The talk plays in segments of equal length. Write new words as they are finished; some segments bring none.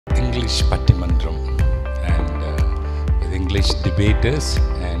English Pattimandram and with English debaters,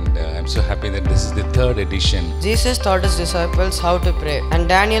 and I'm so happy that this is the third edition. Jesus taught his disciples how to pray, and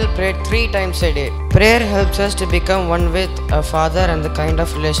Daniel prayed 3 times a day. Prayer helps us to become one with a father and the kind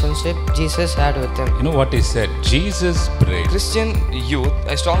of relationship Jesus had with him. You know what he said? Jesus prayed. Christian youth,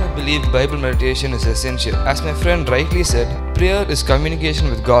 I strongly believe Bible meditation is essential. As my friend rightly said, prayer is communication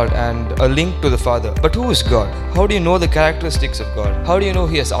with God and a link to the Father. But who is God? How do you know the characteristics of God? How do you know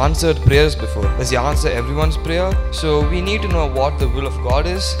He has answered prayers before? Does He answer everyone's prayer? So we need to know what the will of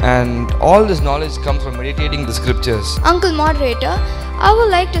God is, and all this knowledge comes from meditating the scriptures. Uncle Moderator, I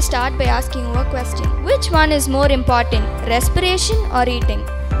would like to start by asking you a question. Which one is more important, respiration or eating?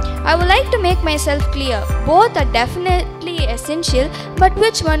 I would like to make myself clear. Both are definitely essential, but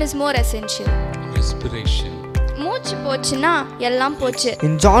which one is more essential? Respiration. மூச்சு போச்சுனா எல்லாம் போச்சு.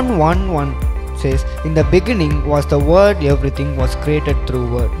 In John 1:1 says, "In the beginning was the Word, everything was created through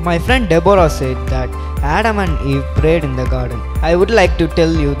Word." My friend Deborah said that Adam and Eve prayed in the garden. I would like to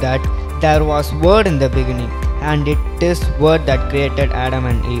tell you that there was Word in the beginning, and it is Word that created Adam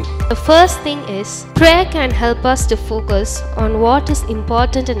and Eve. The first thing is, prayer can help us to focus on what is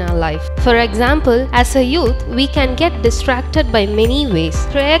important in our life. For example, as a youth, we can get distracted by many ways.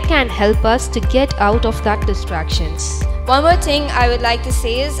 Prayer can help us to get out of that distractions. One more thing I would like to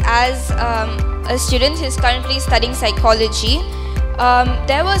say is, as a student who is currently studying psychology,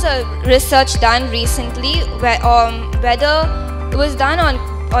 there was a research done recently whether it was done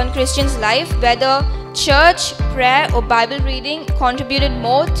on Christians' life, whether church, prayer or Bible reading contributed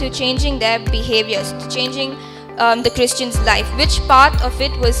more to changing their behaviors, to changing the Christian's life. Which part of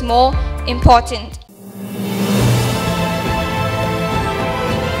it was more important?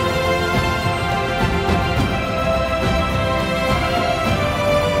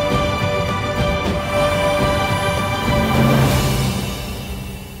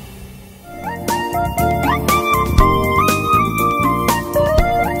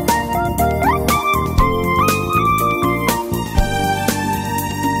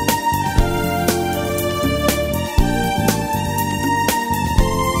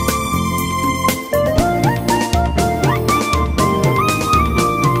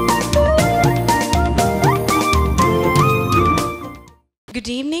 Good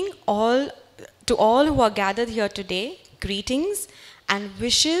evening to all who are gathered here today. Greetings and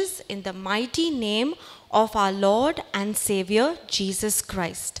wishes in the mighty name of our Lord and Savior Jesus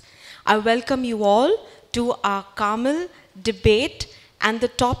Christ. I welcome you all to our Carmel debate, and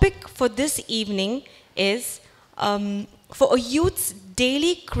the topic for this evening is for a youth's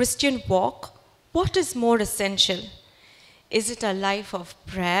daily Christian walk, what is more essential? Is it a life of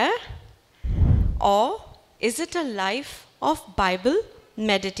prayer, or is it a life of Bible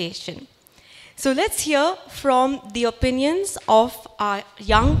meditation? So let's hear from the opinions of our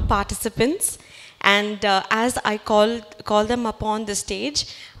young participants, and as I call them upon the stage,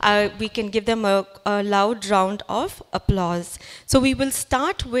 we can give them a loud round of applause. So we will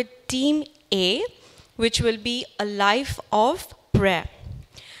start with Team A, which will be a life of prayer.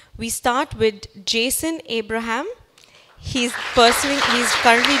 We start with Jason Abraham. He's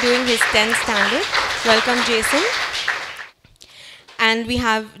currently doing his 10th standard. Welcome, Jason. And we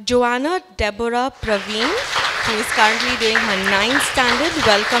have Joanna Deborah Praveen, who is currently doing her 9th standard.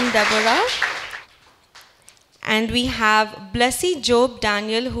 Welcome, Deborah. And we have Blessy Job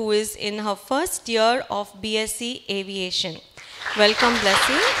Daniel, who is in her first year of BSc Aviation. Welcome,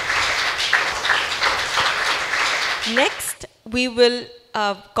 Blessy. Next, we will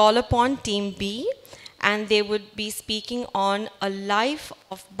call upon Team B, and they would be speaking on a life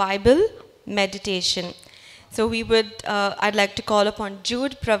of Bible meditation. So I'd like to call upon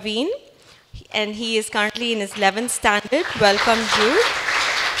Jude Praveen, and he is currently in his 11th standard. Welcome, Jude.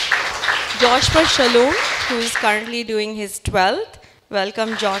 Joshua Shalom, who is currently doing his 12th.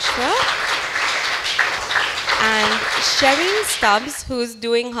 Welcome, Joshua. And Shereen Stubbs, who is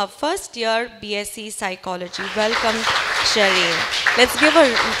doing her first year BSc Psychology. Welcome, Shereen. Let's give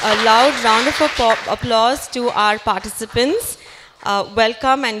a loud round of applause to our participants.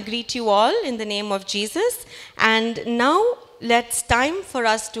 Welcome and greet you all in the name of Jesus. And now it's time for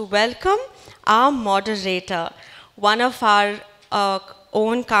us to welcome our moderator, one of our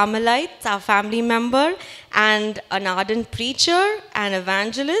own Carmelites, our family member, and an ardent preacher and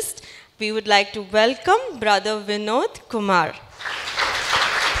evangelist. We would like to welcome Brother Vinod Kumar.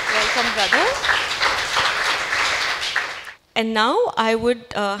 Welcome, brother. And now I would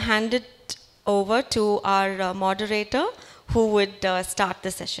hand it over to our moderator, who would start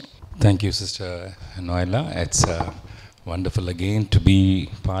the session. Thank you, Sister Noella. It's wonderful again to be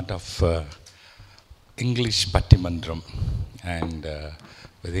part of English Pattimandram, and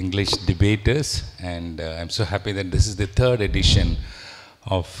with English debaters, and I'm so happy that this is the third edition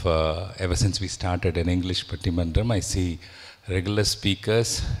of, ever since we started in English Pattimandram. I see regular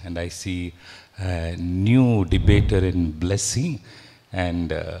speakers, and I see a new debater in blessing,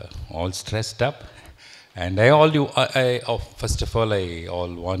 and all stressed up. And first of all, I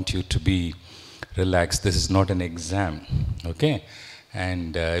all want you to be relaxed. This is not an exam, okay?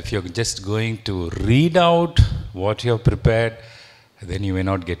 And if you're just going to read out what you have prepared, then you may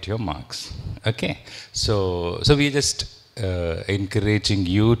not get your marks, okay? So we're just encouraging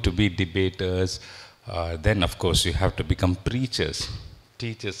you to be debaters. Then, of course, you have to become preachers,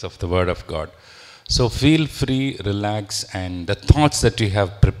 teachers of the Word of God. So feel free, relax, and the thoughts that you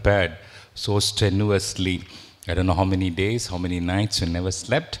have prepared so strenuously, I don't know how many days, how many nights you never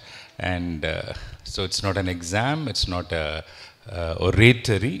slept, and so it's not an exam, it's not a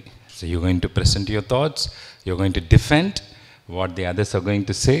oratory. So you're going to present your thoughts, you're going to defend what the others are going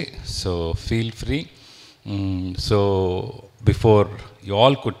to say, so feel free. So before you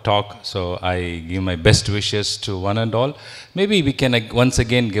all could talk, so I give my best wishes to one and all. Maybe we can once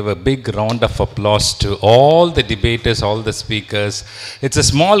again give a big round of applause to all the debaters, all the speakers. It's a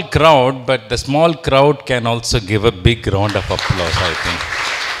small crowd, but the small crowd can also give a big round of applause, I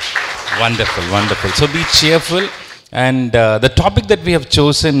think. Wonderful, wonderful. So be cheerful. And the topic that we have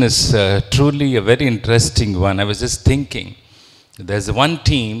chosen is truly a very interesting one. I was just thinking, there's one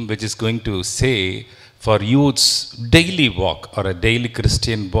team which is going to say, for youth's daily walk or a daily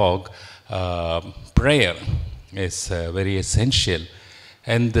Christian walk, prayer is very essential.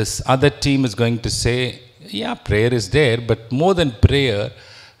 And this other team is going to say, yeah, prayer is there, but more than prayer,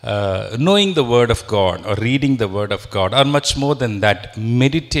 knowing the Word of God or reading the Word of God, or much more than that,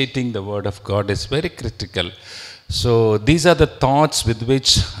 meditating the Word of God is very critical. So these are the thoughts with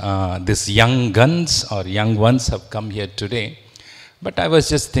which these young guns or young ones have come here today. But I was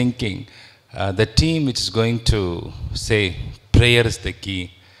just thinking, the team which is going to say prayer is the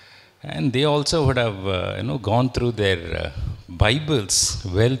key, and they also would have gone through their Bibles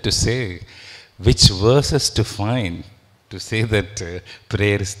well to say which verses to find to say that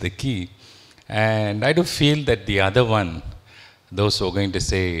prayer is the key. And I do feel that the other one, those who are going to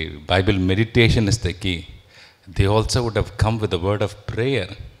say Bible meditation is the key, they also would have come with the word of prayer,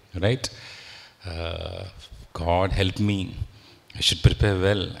 right? God help me, I should prepare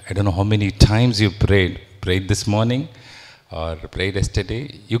well. I don't know how many times you prayed this morning or prayed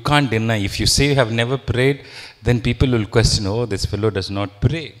yesterday. You can't deny. If you say you have never prayed, then people will question, oh, this fellow does not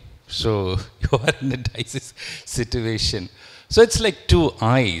pray. So you are in a dicey situation. So it's like two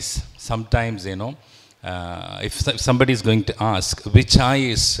eyes. Sometimes, if somebody is going to ask, which eye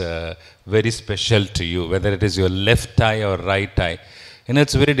is very special to you, whether it is your left eye or right eye,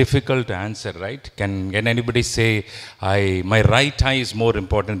 it's very difficult to answer, right? Can anybody say, my right eye is more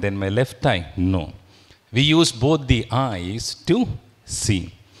important than my left eye? No. We use both the eyes to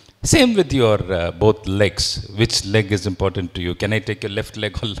see. Same with your both legs. Which leg is important to you? Can I take your left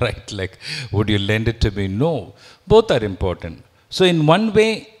leg or right leg? Would you lend it to me? No. Both are important. So in one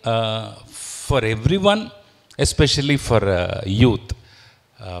way, for everyone, especially for youth,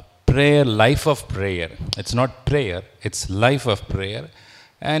 prayer, life of prayer. It's not prayer, it's life of prayer,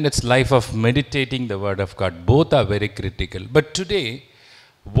 and it's life of meditating the Word of God. Both are very critical. But today,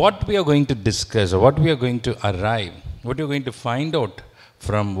 what we are going to discuss, or what we are going to arrive, what you're going to find out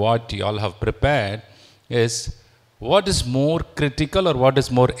from what you all have prepared is what is more critical or what is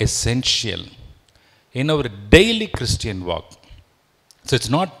more essential in our daily Christian walk. So it's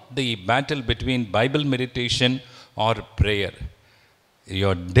not the battle between Bible meditation or prayer.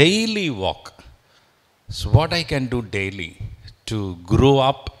 Your daily walk. So what I can do daily to grow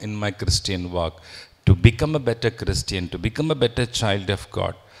up in my Christian walk, to become a better Christian, to become a better child of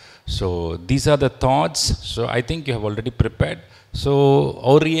God. So these are the thoughts. So I think you have already prepared. So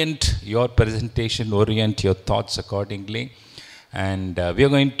orient your presentation, orient your thoughts accordingly. And we are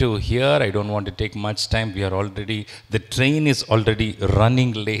going to hear, I don't want to take much time, the train is already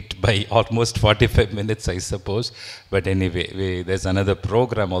running late by almost 45 minutes, I suppose. But anyway, there's another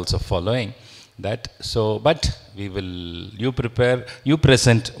program also following that. So, but you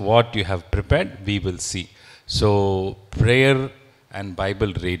present what you have prepared, we will see. So, prayer and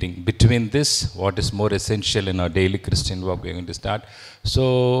Bible reading. Between this, what is more essential in our daily Christian walk, we are going to start.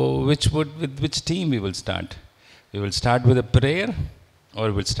 So, with which team we will start? We will start with a prayer, or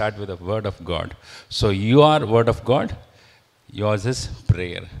we will start with a word of God. So you are word of God, yours is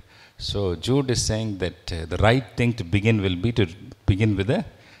prayer. So Jude is saying that the right thing to begin will be to begin with a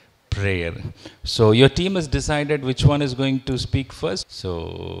prayer. So your team has decided which one is going to speak first.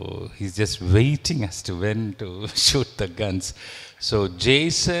 So he's just waiting as to when to shoot the guns. So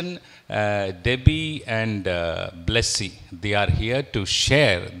Jason, Debbie and Blessy, they are here to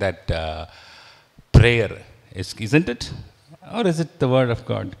share that prayer. Isn't it? Or is it the word of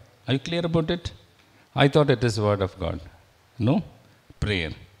God? Are you clear about it? I thought it is the word of God. No?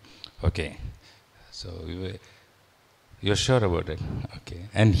 Prayer. Okay. So you're sure about it? Okay.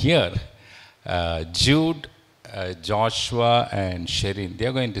 And here, Jude, Joshua and Sherin, they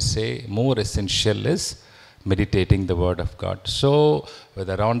are going to say more essential is meditating the word of God. So with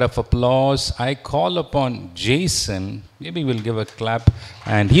a round of applause, I call upon Jason. Maybe we'll give a clap,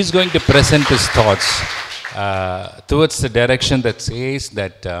 and he's going to present his thoughts towards the direction that says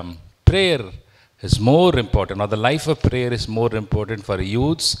that prayer is more important, or the life of prayer is more important for a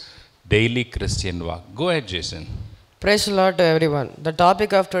youth's daily Christian walk. Go ahead, Jason. Praise the Lord to everyone. The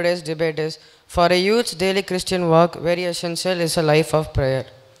topic of today's debate is, for a youth's daily Christian walk, very essential is a life of prayer.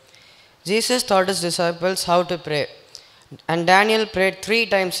 Jesus taught his disciples how to pray, and Daniel prayed 3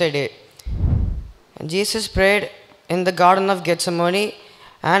 times a day. And Jesus prayed in the Garden of Gethsemane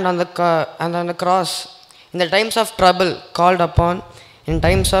and on the cross. In the times of trouble, called upon. In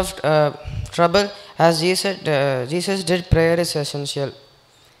times of trouble, as Jesus did, prayer is essential.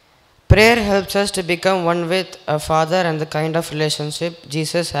 Prayer helps us to become one with a Father and the kind of relationship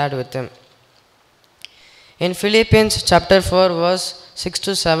Jesus had with him. In Philippians chapter 4 verse 6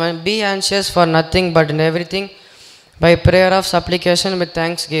 to 7, be anxious for nothing but in everything by prayer of supplication with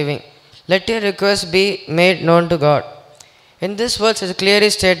thanksgiving. Let your requests be made known to God. In this verse it is clearly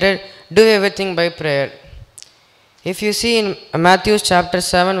stated, do everything by prayer. If you see in Matthew chapter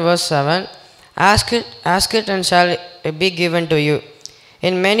 7 verse 7, ask it and shall be given to you.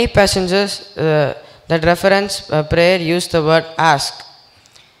 In many passages that reference prayer use the word ask.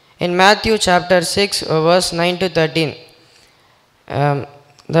 In Matthew chapter 6 verse 9 to 13,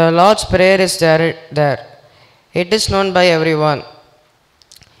 the Lord's Prayer is there. It is known by everyone.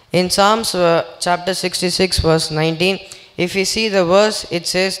 In Psalms chapter 66 verse 19, if you see the verse, it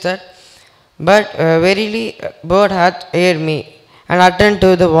says that, but verily God hath heard me, and attend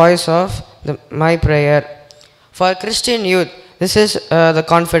to the voice of my prayer. For Christian youth, this is the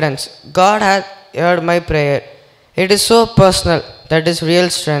confidence. God hath heard my prayer. It is so personal, that is real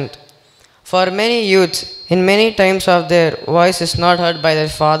strength. For many youths, in many times of their voice is not heard by their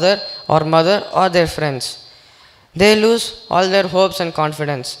father or mother or their friends. They lose all their hopes and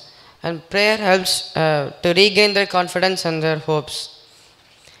confidence. And prayer helps to regain their confidence and their hopes.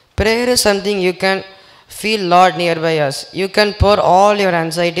 Prayer is something you can feel Lord nearby us. You can pour all your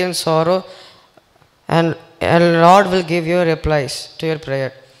anxiety and sorrow, and Lord will give you replies to your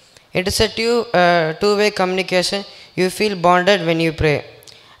prayer. It is a two-way communication. You feel bonded when you pray.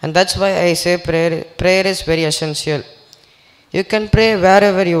 And that's why I say prayer is very essential. You can pray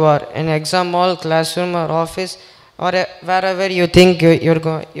wherever you are, in exam hall, classroom or office, or wherever you think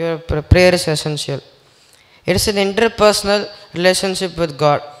your prayer is essential. It is an interpersonal relationship with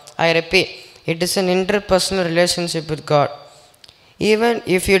God. I repeat, it is an interpersonal relationship with God. Even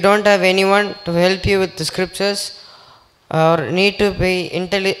if you don't have anyone to help you with the scriptures, or need to be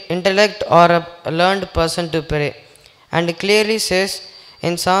intellect or a learned person to pray. And it clearly says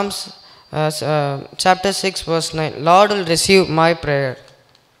in Psalms chapter 6 verse 9, Lord will receive my prayer.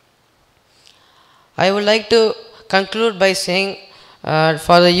 I would like to conclude by saying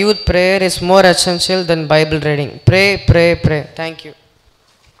for the youth, prayer is more essential than Bible reading. Pray, pray, pray. Thank you.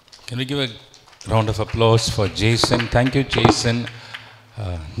 Can we give a round of applause for Jason? Thank you, Jason.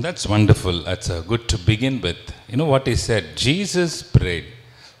 That's wonderful. That's good to begin with. You know what he said? Jesus prayed.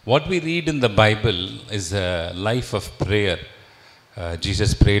 What we read in the Bible is a life of prayer.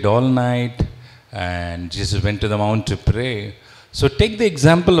 Jesus prayed all night, and Jesus went to the mount to pray. So take the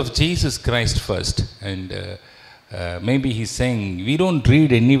example of Jesus Christ first. And maybe he's saying, we don't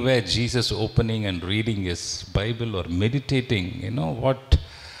read anywhere Jesus opening and reading his Bible or meditating. You know what?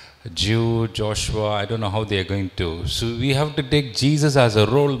 Jude, Joshua, I don't know how they are going to. So we have to take Jesus as a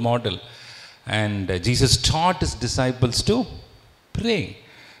role model. And Jesus taught his disciples to pray,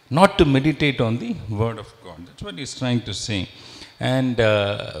 not to meditate on the word of God. That's what he's trying to say. And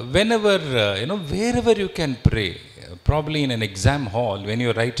whenever, wherever you can pray, probably in an exam hall, when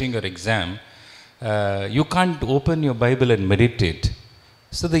you're writing your exam, you can't open your Bible and meditate.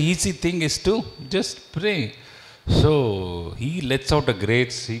 So the easy thing is to just pray. So he lets out a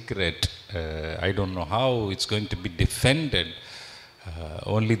great secret. I don't know how it's going to be defended.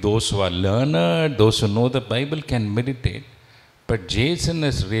 Only those who are learned, those who know the Bible can meditate. But Jason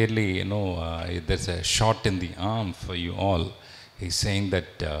is really, there's a shot in the arm for you all. He's saying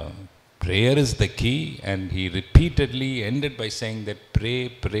that prayer is the key, and he repeatedly ended by saying that pray,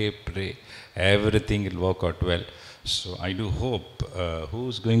 pray, pray. Everything will work out well. So I do hope,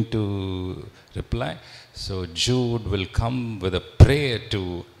 who's going to reply? So Jude will come with a prayer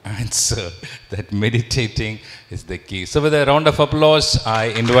to answer that meditating is the key. So with a round of applause, I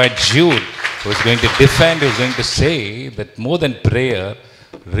invite Jude, who's going to defend, who's going to say that more than prayer,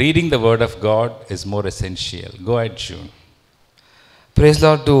 reading the Word of God is more essential. Go ahead, Jude. Praise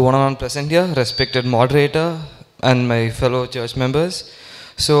Lord to one present here, respected moderator and my fellow church members.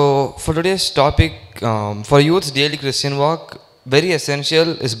 So for today's topic, for youth's daily Christian walk, very essential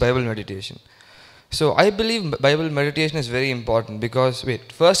is Bible meditation. So I believe Bible meditation is very important because,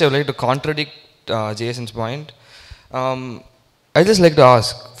 first I would like to contradict Jason's point. I just like to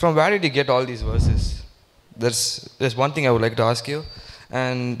ask, from where did you get all these verses? There's one thing I would like to ask you.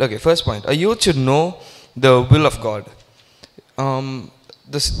 And okay, first point, a youth should know the will of God.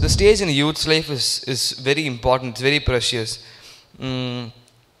 The stage in a youth's life is very important, it's very precious.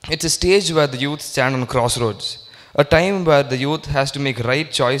 It's a stage where the youth stand on crossroads, a time where the youth has to make right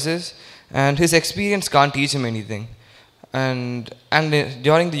choices and his experience can't teach him anything. And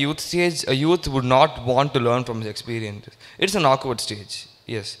during the youth stage, a youth would not want to learn from his experience. It's an awkward stage,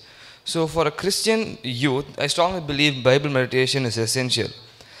 yes. So for a Christian youth, I strongly believe Bible meditation is essential.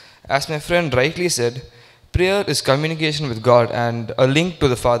 As my friend rightly said, prayer is communication with God and a link to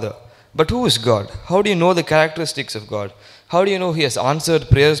the Father. But who is God? How do you know the characteristics of God? How do you know He has answered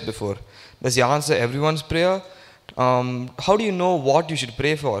prayers before? Does He answer everyone's prayer? How do you know what you should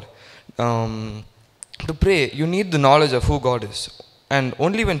pray for? To pray, you need the knowledge of who God is. And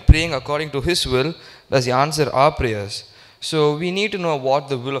only when praying according to His will does He answer our prayers. So we need to know what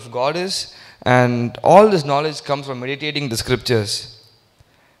the will of God is. And all this knowledge comes from meditating the scriptures.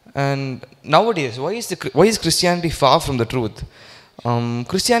 And nowadays, why is Christianity far from the truth?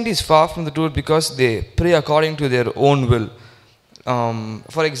 Christianity is far from the truth because they pray according to their own will.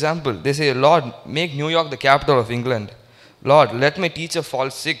 For example, they say, Lord, make New York the capital of England. Lord, let my teacher fall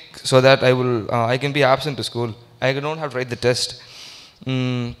sick so that I can be absent to school. I don't have to write the test.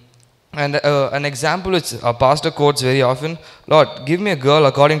 And an example which a pastor quotes very often, Lord, give me a girl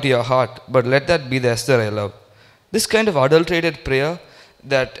according to your heart, but let that be the Esther I love. This kind of adulterated prayer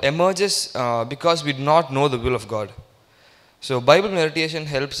that emerges because we do not know the will of God. So Bible meditation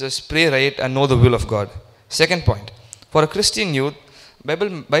helps us pray right and know the will of God. Second point, for a Christian youth,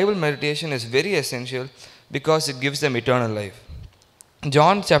 Bible meditation is very essential because it gives them eternal life.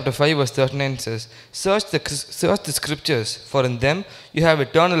 John chapter 5 verse 39 says, search the scriptures, for in them you have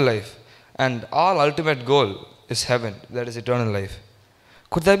eternal life, and our ultimate goal is heaven, that is eternal life.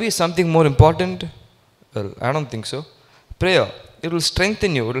 Could there be something more important? Well, I don't think so. Prayer, it will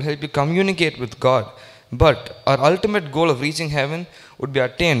strengthen you, it will help you communicate with God. But our ultimate goal of reaching heaven would be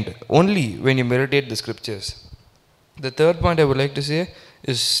attained only when you meditate the scriptures. The third point I would like to say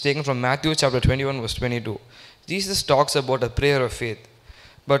is taken from Matthew chapter 21 verse 22. Jesus talks about a prayer of faith.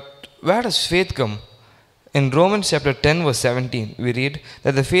 But where does faith come? In Romans chapter 10 verse 17 we read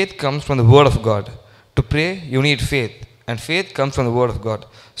that the faith comes from the word of God. To pray you need faith, and faith comes from the word of God.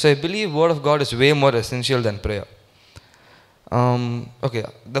 So I believe word of God is way more essential than prayer. Okay,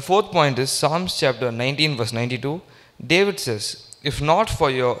 the fourth point is Psalms chapter 19 verse 92. David says, if not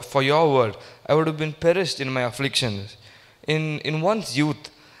for your word, I would have been perished in my afflictions. In one's youth,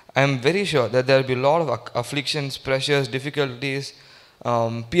 I am very sure that there will be a lot of afflictions, pressures, difficulties,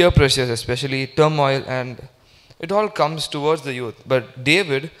 peer pressures especially, turmoil, and it all comes towards the youth. But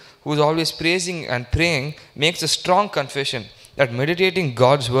David, who is always praising and praying, makes a strong confession that meditating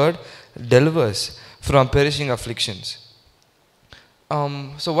God's word delivers from perishing afflictions.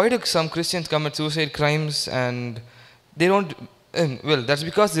 So why do some Christians commit suicide crimes and they don't, well, that's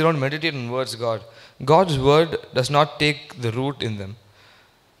because they don't meditate on words God. God's word does not take the root in them.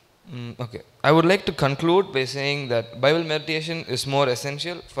 Okay, I would like to conclude by saying that Bible meditation is more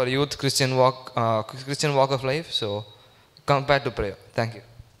essential for youth Christian walk of life. So compared to prayer. Thank you.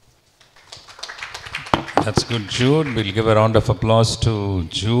 That's good, Jude. We'll give a round of applause to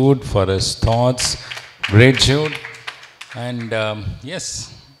Jude for his thoughts. Great, Jude. And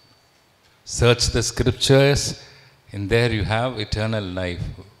yes, search the scriptures. In there you have eternal life.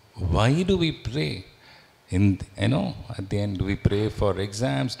 Why do we pray? At the end, do we pray for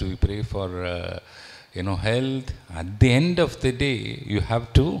exams? Do we pray for, health? At the end of the day, you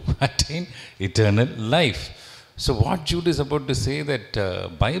have to attain eternal life. So what Jude is about to say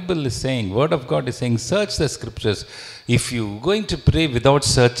that Bible is saying, Word of God is saying, search the scriptures. If you're going to pray without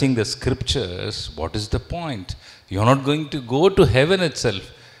searching the scriptures, what is the point? You're not going to go to heaven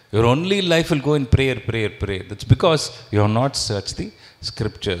itself. Your only life will go in prayer. That's because you have not searched the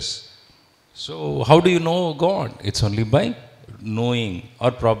scriptures. So how do you know God? It's only by knowing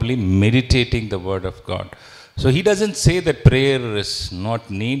or probably meditating the word of God. So he doesn't say that prayer is not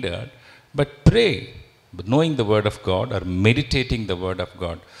needed, but pray, knowing the word of God or meditating the word of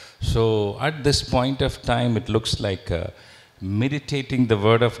God. So at this point of time, it looks like meditating the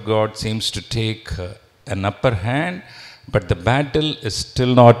word of God seems to take an upper hand, but the battle is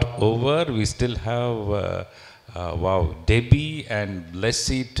still not over. We still have Debbie and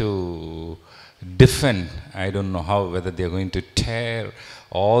Blessy to defend. I don't know how, whether they're going to tear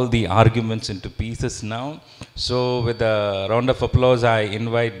all the arguments into pieces now. So with a round of applause, I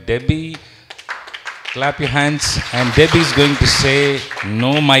invite Debbie. Clap your hands. And Debbie is going to say,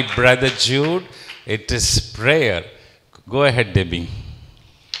 "No, my brother Jude, it is prayer." Go ahead, Debbie.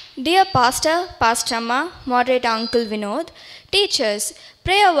 Dear Pastor, Pastor Amma, Moderator Uncle Vinod, teachers,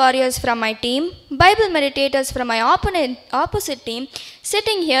 prayer warriors from my team, Bible meditators from my opposite team,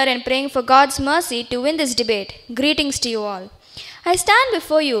 sitting here and praying for God's mercy to win this debate. Greetings to you all. I stand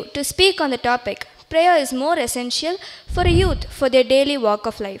before you to speak on the topic, prayer is more essential for a youth for their daily walk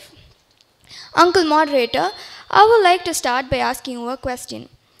of life. Uncle Moderator, I would like to start by asking you a question.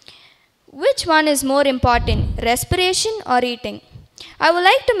 Which one is more important, respiration or eating? I would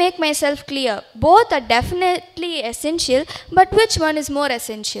like to make myself clear. Both are definitely essential, but which one is more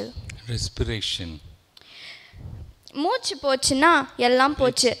essential? Respiration. மூச்சு போச்சுன்னா எல்லாம்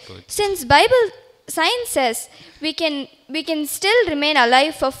போச்சு. Since Bible science says we can still remain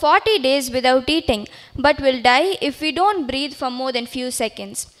alive for 40 days without eating, but will die if we don't breathe for more than few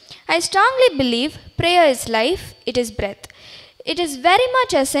seconds. I strongly believe prayer is life, it is breath. It is very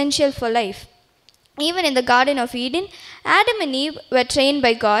much essential for life. Even in the Garden of Eden, Adam and Eve were trained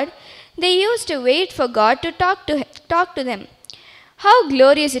by God. They used to wait for God to talk to them. How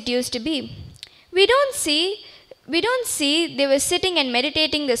glorious it used to be. We don't see they were sitting and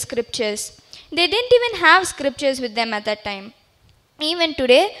meditating the scriptures. They didn't even have scriptures with them at that time. Even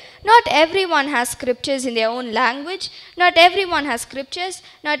today, not everyone has scriptures in their own language. Not everyone has scriptures.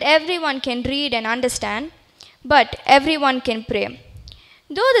 Not everyone can read and understand. But everyone can pray.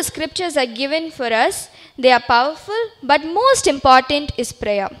 Though the scriptures are given for us, they are powerful, but most important is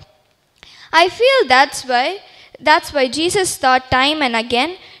prayer. I feel that's why Jesus thought time and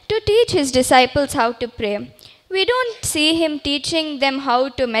again to teach his disciples how to pray. We don't see him teaching them how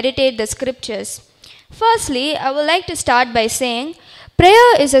to meditate the scriptures. Firstly, I would like to start by saying prayer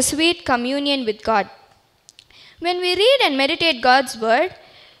is a sweet communion with God. When we read and meditate God's word,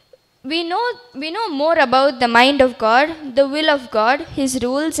 we know more about the mind of God, the will of God, his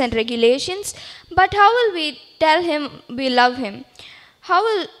rules and regulations, but how will we tell him we love him? How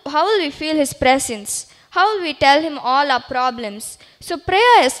will we feel his presence? How will we tell him all our problems? So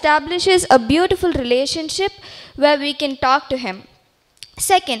prayer establishes a beautiful relationship where we can talk to him.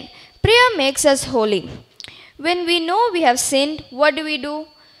 Second, prayer makes us holy. When we know we have sinned, what do?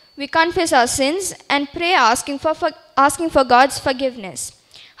 We confess our sins and pray asking for God's forgiveness.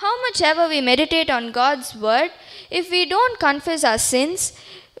 How much ever we meditate on God's word, if we don't confess our sins,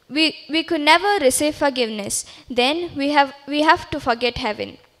 we could never receive forgiveness. Then we have to forget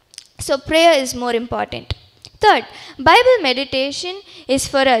heaven. So prayer is more important. Third, Bible meditation is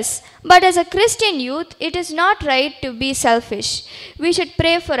for us. But as a Christian youth, it is not right to be selfish. We should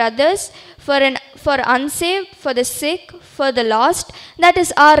pray for others, for unsaved, for the sick, for the lost. That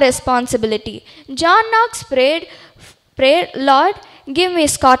is our responsibility. John Knox prayed, Lord, give me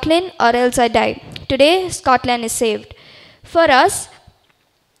Scotland or else I die. Today, Scotland is saved. For us,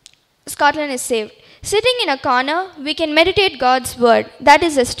 Scotland is saved. Sitting in a corner, we can meditate God's word. That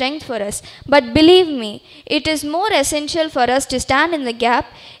is a strength for us. But believe me, it is more essential for us to stand in the gap.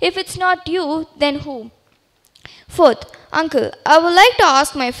 If it's not you, then who? Fourth, Uncle, I would like to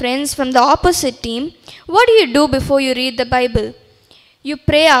ask my friends from the opposite team, what do you do before you read the Bible? You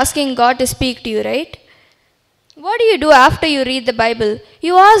pray asking God to speak to you, right? What do you do after you read the Bible?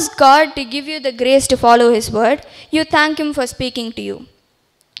 You ask God to give you the grace to follow his word. You thank him for speaking to you.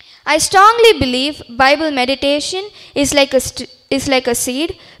 I strongly believe Bible meditation is like a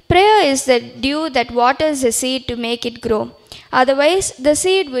seed. Prayer is the dew that waters the seed to make it grow. Otherwise, the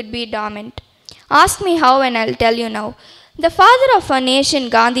seed would be dormant. Ask me how and I'll tell you now. The father of our nation,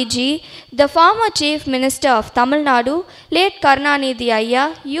 Gandhiji, the former chief minister of Tamil Nadu, late Karunanidhi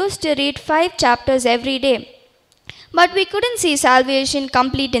Ayya, used to read 5 chapters every day. But we couldn't see salvation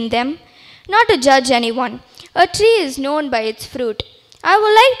complete in them. Not to judge anyone. A tree is known by its fruit. I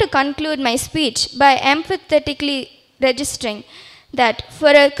would like to conclude my speech by emphatically registering that for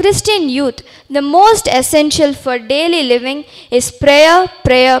a Christian youth, the most essential for daily living is prayer,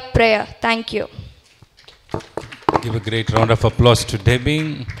 prayer, prayer. Thank you. Give a great round of applause to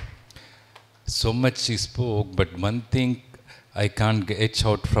Debbie. So much she spoke, but one thing I can't etch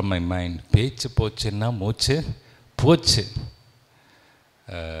out from my mind. Pechu pochena mochu pochu.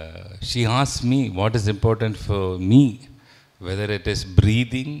 She asked me what is important for me, whether it is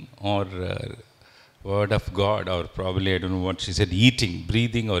breathing or word of God, or probably I don't know what she said, eating,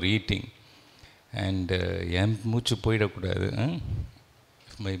 breathing or eating. And if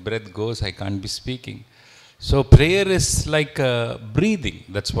my breath goes, I can't be speaking. So prayer is like breathing.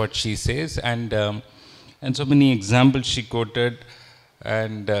 That's what she says. And so many examples she quoted.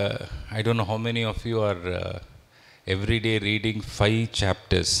 And I don't know how many of you are every day reading 5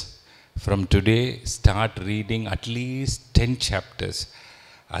 chapters. From today, start reading at least 10 chapters.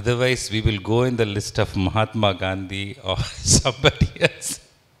 Otherwise, we will go in the list of Mahatma Gandhi or somebody else.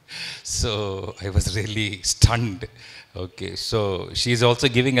 So I was really stunned. Okay, so she is also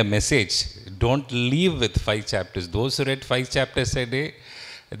giving a message. Don't leave with 5 chapters. Those who read 5 chapters a day,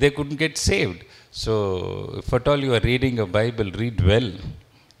 they couldn't get saved. So if at all you are reading a Bible, read well.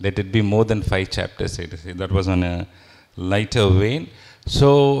 Let it be more than 5 chapters. That was on a lighter vein.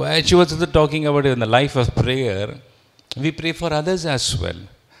 So as she was also talking about in the life of prayer, we pray for others as well.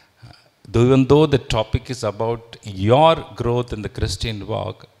 Even though the topic is about your growth in the Christian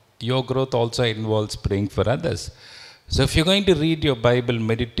walk, your growth also involves praying for others. So if you're going to read your Bible,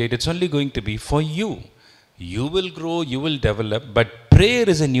 meditate, it's only going to be for you. You will grow, you will develop, but prayer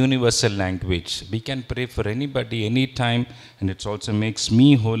is an universal language. We can pray for anybody, anytime, and it also makes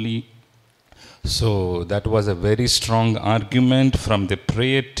me holy. So that was a very strong argument from the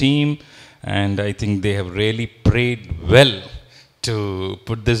prayer team, and I think they have really prayed well to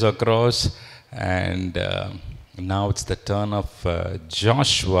put this across. And now it's the turn of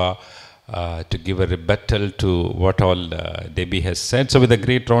Joshua to give a rebuttal to what all Debbie has said. So with a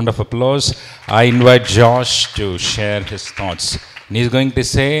great round of applause, I invite Josh to share his thoughts. And he's going to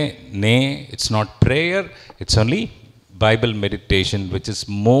say, nay, it's not prayer, it's only Bible meditation, which is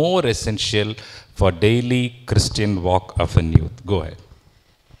more essential for daily Christian walk of a youth. Go ahead.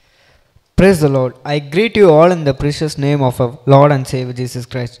 Praise the Lord. I greet you all in the precious name of our Lord and Savior Jesus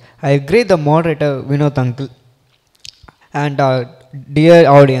Christ. I greet the moderator Vinod Uncle and our dear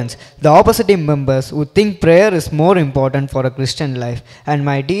audience, the opposite team members who think prayer is more important for a Christian life, and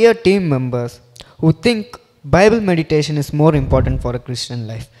my dear team members who think Bible meditation is more important for a Christian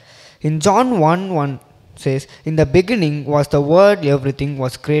life. In John 1:1 says, in the beginning was the Word, everything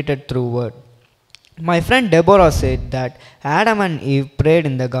was created through Word. My friend Deborah said that Adam and Eve prayed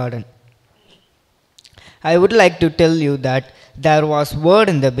in the garden. I would like to tell you that there was Word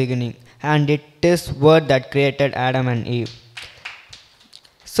in the beginning, and it is Word that created Adam and Eve.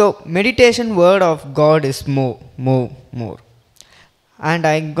 So meditation word of God is more. And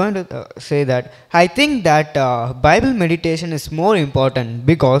I'm going to say that I think that Bible meditation is more important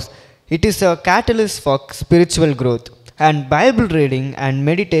because it is a catalyst for spiritual growth. And Bible reading and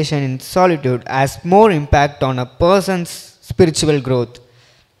meditation in solitude has more impact on a person's spiritual growth.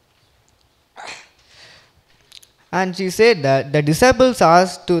 And she said that the disciples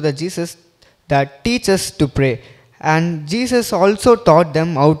asked to the Jesus that teach us to pray. And Jesus also taught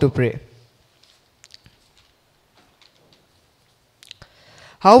them how to pray.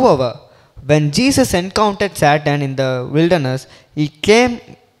 However, when Jesus encountered Satan in the wilderness, he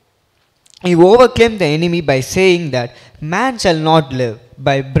overcame the enemy by saying that man shall not live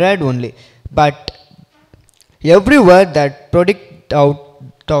by bread only, but every word that proceeds out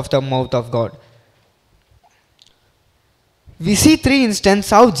of the mouth of God. We see 3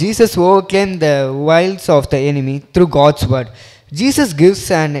 instances how Jesus overcame the wiles of the enemy through God's word. Jesus gives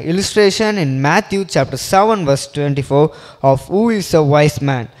an illustration in Matthew chapter 7 verse 24 of who is a wise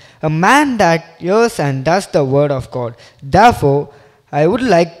man. A man that hears and does the word of God. Therefore, I would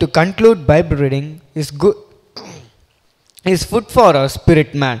like to conclude Bible reading is food for a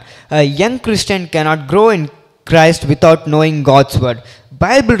spirit man. A young Christian cannot grow in Christ without knowing God's word.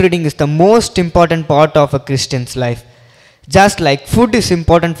 Bible reading is the most important part of a Christian's life. Just like food is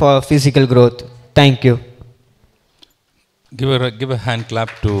important for physical growth. Thank you. Give a hand clap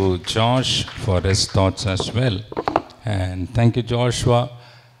to Josh for his thoughts as well. And thank you, Joshua.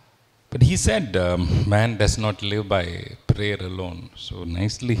 But he said, man does not live by prayer alone. So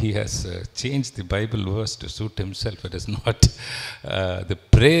nicely he has changed the Bible verse to suit himself. It is not the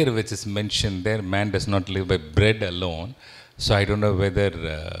prayer which is mentioned there, man does not live by bread alone. So I don't know whether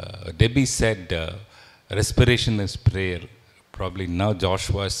Debbie said respiration is prayer. Probably now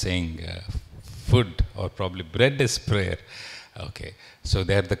Joshua is saying food, or probably bread is prayer. Okay, so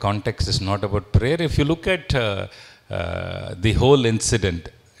there the context is not about prayer. If you look at the whole incident,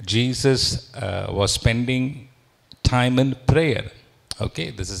 Jesus was spending time in prayer.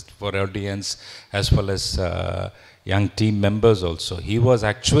 Okay, this is for audience as well as young team members also. He was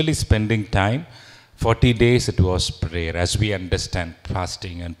actually spending time, 40 days it was prayer, as we understand,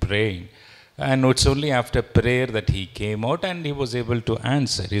 fasting and praying. And it's only after prayer that he came out and he was able to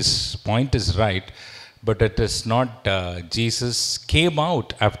answer. His point is right, but it is not, Jesus came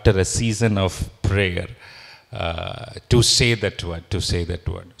out after a season of prayer to say that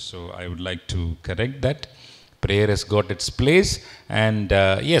word. So I would like to correct that. Prayer has got its place, and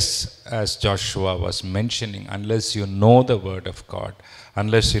yes, as Joshua was mentioning, unless you know the word of God,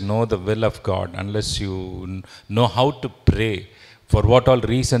 unless you know the will of God, unless you know how to pray, for what all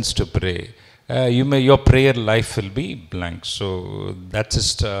reasons to pray, your prayer life will be blank. So that's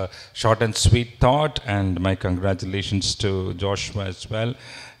just a short and sweet thought, and my congratulations to Joshua as well.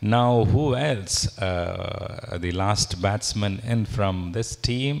 Now, who else? The last batsman in from this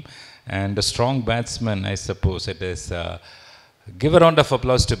team, and a strong batsman, I suppose it is. Give a round of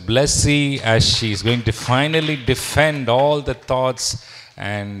applause to Blessy, as she is going to finally defend all the thoughts,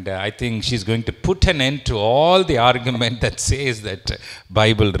 and I think she's going to put an end to all the argument that says that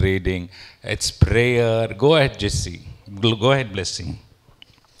Bible reading, it's prayer. Go ahead, Jessie. Go ahead, Blessy.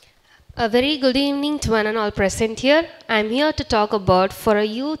 A very good evening to one and all present here. I am here to talk about, for a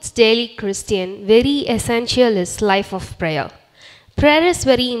youth's daily Christian, very essential is life of prayer. Prayer is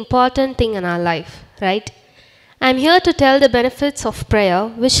very important thing in our life, right? I am here to tell the benefits of prayer,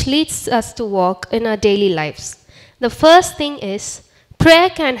 which leads us to walk in our daily lives. The first thing is, prayer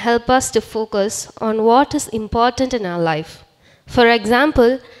can help us to focus on what is important in our life. For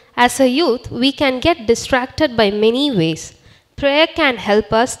example, as a youth, we can get distracted by many ways. Prayer can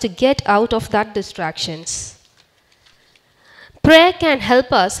help us to get out of that distractions. Prayer can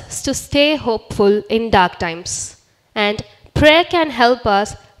help us to stay hopeful in dark times. And prayer can help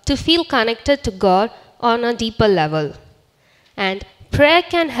us to feel connected to God on a deeper level. And prayer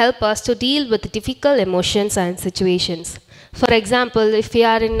can help us to deal with difficult emotions and situations. For example, if we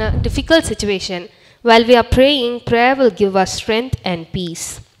are in a difficult situation, while we are praying, prayer will give us strength and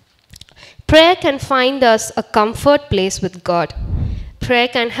peace. Prayer can find us a comfort place with God. Prayer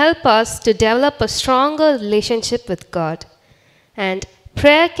can help us to develop a stronger relationship with God. And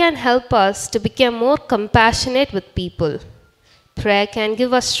prayer can help us to become more compassionate with people. Prayer can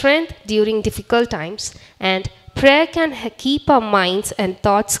give us strength during difficult times, and prayer can keep our minds and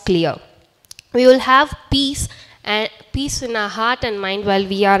thoughts clear. We will have peace in our heart and mind while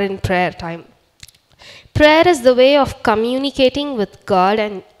we are in prayer time. Prayer is the way of communicating with God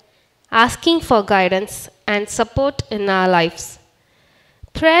and asking for guidance and support in our lives.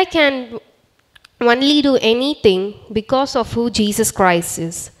 Prayer can only do anything because of who Jesus Christ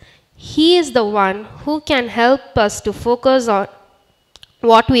is. He is the one who can help us to focus on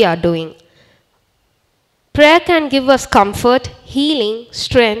what we are doing. Prayer can give us comfort, healing,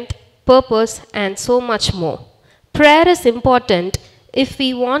 strength, purpose, and so much more. Prayer is important if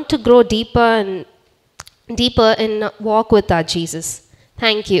we want to grow deeper in walk with our Jesus.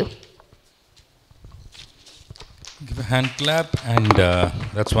 Thank you. Give a hand clap, and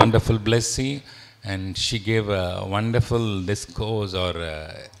that's wonderful, Blessy. And she gave a wonderful discourse, or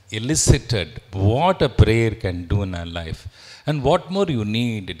elicited what a prayer can do in our life. And what more you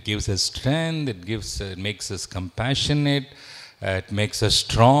need? It gives us strength, it makes us compassionate, it makes us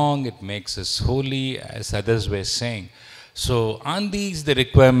strong, it makes us holy, as others were saying. So on these the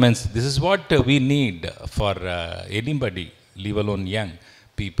requirements, this is what we need for anybody, leave alone young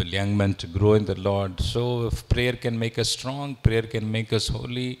people, young men, to grow in the Lord. So if prayer can make us strong, prayer can make us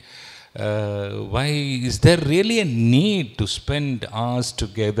holy, why is there really a need to spend hours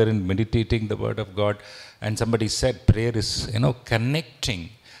together in meditating the word of God? And somebody said prayer is, connecting.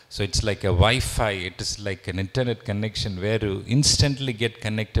 So it's like a Wi-Fi, it is like an internet connection where you instantly get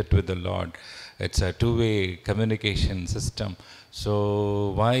connected with the Lord. It's a two-way communication system. So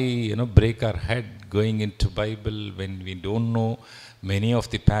why, break our head going into Bible when we don't know many of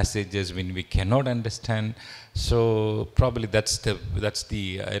the passages, when we cannot understand? So probably that's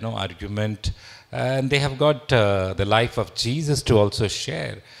the argument. And they have got the life of Jesus to also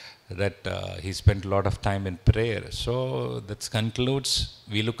share, that he spent a lot of time in prayer. So that concludes.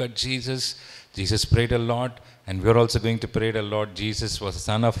 We look at Jesus. Jesus prayed a lot, and we're also going to pray a lot. Jesus was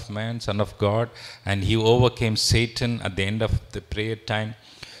Son of Man, Son of God, and he overcame Satan at the end of the prayer time.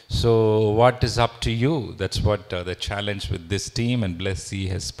 So what is up to you? That's what the challenge with this team and Blessy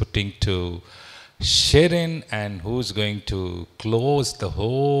has putting to Sharon, and who's going to close the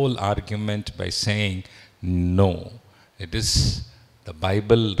whole argument by saying no. It is the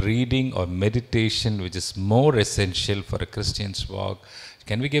Bible reading or meditation which is more essential for a Christian's walk.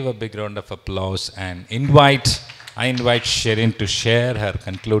 Can we give a big round of applause and I invite Sharon to share her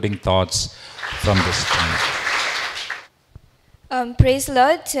concluding thoughts from this time. Praise the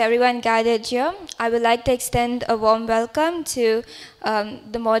Lord to everyone gathered here. I would like to extend a warm welcome to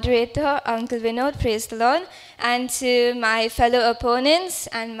the moderator, Uncle Vinod, praise the Lord, and to my fellow opponents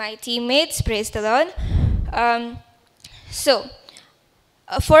and my teammates, praise the Lord.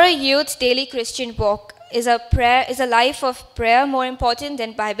 For a youth's daily Christian walk, is a life of prayer more important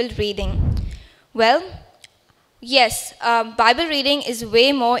than Bible reading? Well, yes, Bible reading is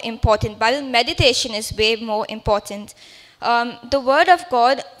way more important. Bible meditation is way more important. The Word of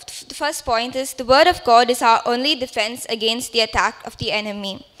God, the first point is, the Word of God is our only defense against the attack of the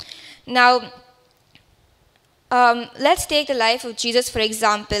enemy. Now, let's take the life of Jesus, for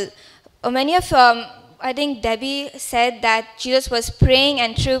example. I think Debbie said that Jesus was praying,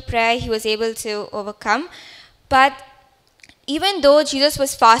 and through prayer he was able to overcome. But even though Jesus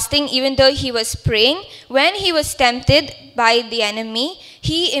was fasting, even though he was praying, when he was tempted by the enemy,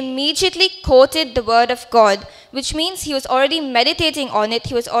 he immediately quoted the Word of God, which means he was already meditating on it.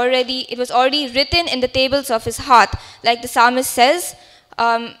 It was already written in the tables of his heart. Like the psalmist says,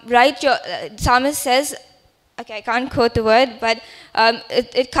 psalmist says, okay, I can't quote the word, but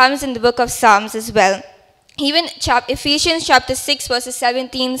it comes in the book of Psalms as well. Even Ephesians chapter 6 verses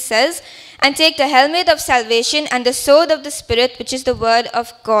 17 says, and take the helmet of salvation and the sword of the Spirit, which is the word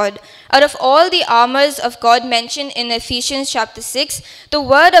of God. Out of all the armors of God mentioned in Ephesians chapter 6, the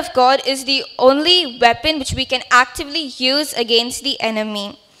word of God is the only weapon which we can actively use against the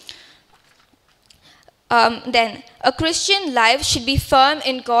enemy. Then, a Christian life should be firm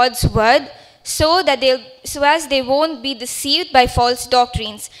in God's word, so as they won't be deceived by false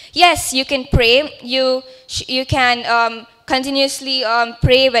doctrines. Yes, you can pray. You can continuously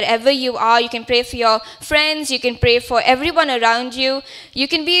pray wherever you are. You can pray for your friends. You can pray for everyone around you. You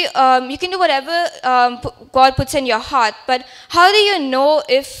can do whatever God puts in your heart. But how do you know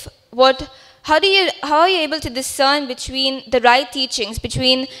how are you able to discern between the right teachings,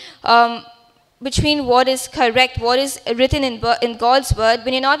 between what is correct, what is written in God's word,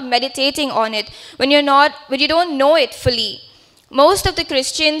 when you're not meditating on it, when you don't know it fully? Most of the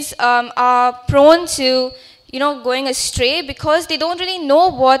Christians are prone to going astray because they don't really know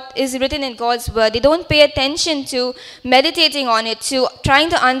what is written in God's word. They don't pay attention to meditating on it, to trying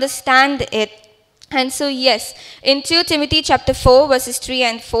to understand it. And so yes, in 2 Timothy chapter 4 verses 3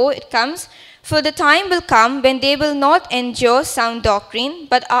 and 4 it comes, for the time will come when they will not endure sound doctrine,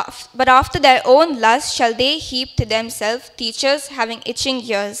 but after their own lust shall they heap to themselves teachers having itching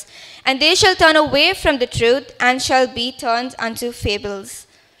ears. And they shall turn away from the truth and shall be turned unto fables.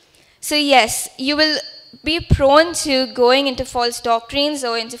 So yes, you will be prone to going into false doctrines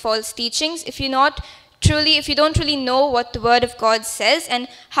or into false teachings if you don't really know what the Word of God says and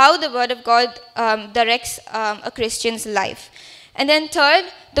how the Word of God directs a Christian's life. And then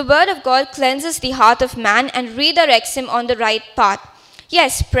third, the Word of God cleanses the heart of man and redirects him on the right path.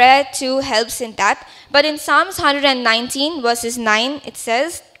 Yes, prayer too helps in that. But in Psalms 119 verses 9 it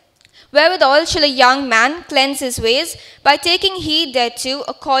says, wherewithal shall a young man cleanse his ways? By taking heed thereto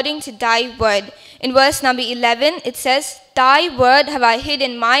according to thy word. In verse number 11 it says, thy word have I hid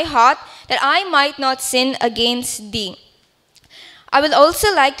in my heart, that I might not sin against thee. I will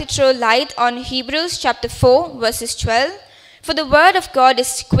also like to throw light on Hebrews chapter 4 verses 12. For the word of God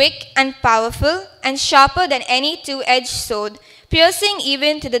is quick and powerful and sharper than any two-edged sword, piercing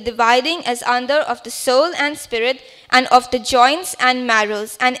even to the dividing asunder of the soul and spirit and of the joints and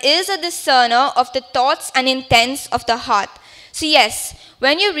marrows, and is a discerner of the thoughts and intents of the heart. So yes,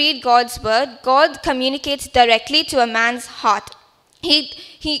 when you read God's word, God communicates directly to a man's heart. He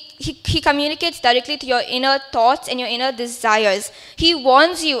communicates directly to your inner thoughts and your inner desires. He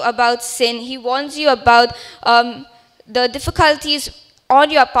warns you about sin. He warns you about the difficulties on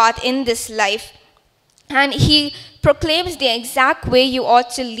your path in this life. And he proclaims the exact way you ought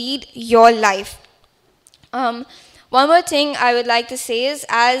to lead your life. One more thing I would like to say is,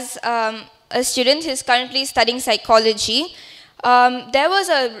 as a student who is currently studying psychology, there was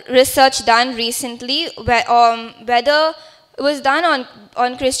a research done recently whether it was done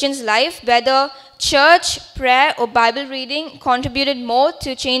on Christians' life, whether church, prayer or Bible reading contributed more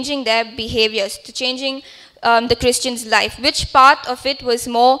to changing their behaviors, to changing the Christian's life. Which part of it was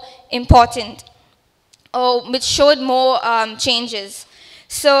more important or which showed more changes?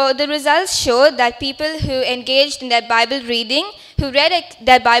 So the results showed that people who engaged in their Bible reading, who read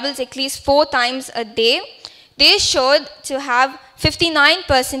their Bibles at least 4 times a day, they showed to have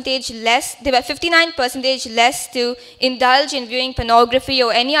 59% less, they were 59% less to indulge in viewing pornography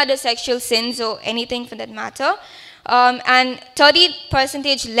or any other sexual sins or anything for that matter. And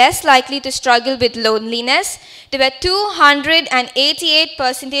 30% less likely to struggle with loneliness. They were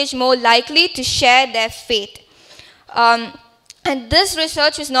 288% more likely to share their faith. And this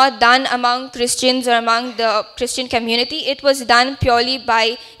research was not done among Christians or among the Christian community. It was done purely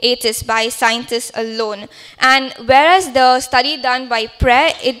by atheists, by scientists alone. And whereas the study done by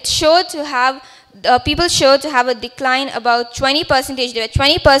prayer, it showed to have, people showed to have a decline about 20%. They were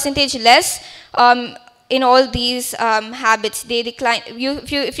 20% less in all these habits. They decline.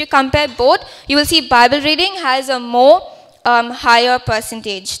 If you compare both, you will see Bible reading has a more higher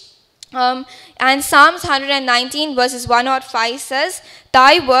percentage. And Psalms 119 verses 1 or 5 says,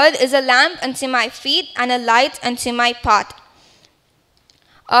 "Thy word is a lamp unto my feet and a light unto my path."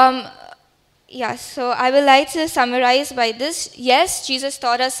 So I would like to summarize by this. Yes, Jesus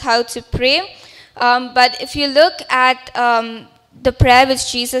taught us how to pray. But if you look at the prayer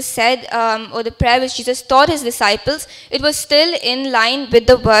which Jesus said, or the prayer which Jesus taught his disciples, it was still in line with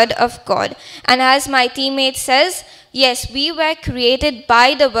the word of God. And as my teammate says, yes, we were created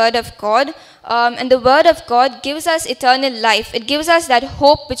by the word of God, and the word of God gives us eternal life. It gives us that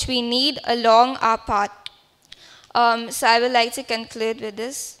hope which we need along our path. So I would like to conclude with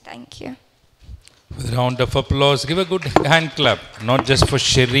this. Thank you. With a round of applause, give a good hand clap, not just for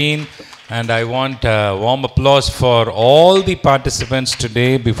Shireen, and I want a warm applause for all the participants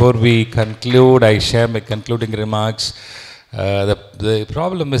today. Before we conclude, I share my concluding remarks. The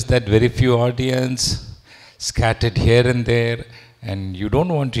problem is that very few audience, scattered here and there, and you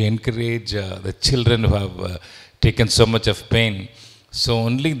don't want to encourage the children who have taken so much of pain. So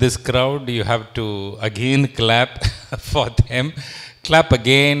only this crowd, you have to again clap for them. Clap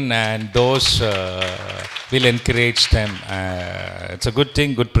again, and those will encourage them. It's a good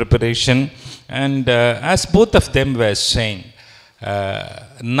thing, good preparation. And as both of them were saying,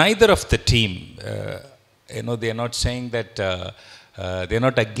 neither of the team, they are not saying that they are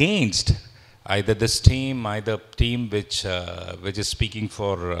not against either this team, either team which is speaking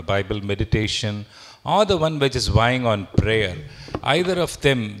for Bible meditation, or the one which is vying on prayer. Either of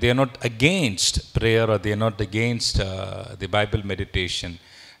them, they are not against prayer, or they are not against the Bible meditation.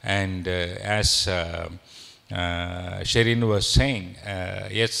 And as Shireen was saying,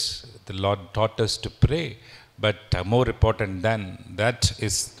 yes, the Lord taught us to pray, but more important than that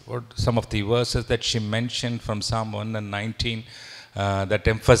is what some of the verses that she mentioned from Psalm 119 that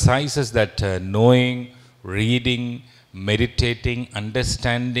emphasizes that knowing, reading, meditating,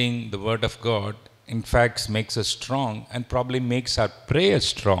 understanding the Word of God, in fact, makes us strong and probably makes our prayer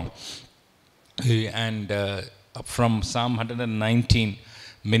strong. And from Psalm 119,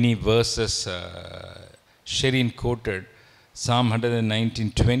 many verses Shireen quoted. Psalm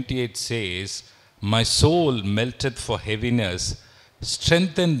 119:28 says, "My soul melteth for heaviness,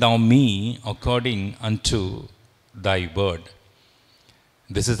 strengthen thou me according unto thy word."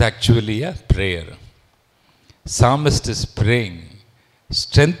 This is actually a prayer. Psalmist is praying,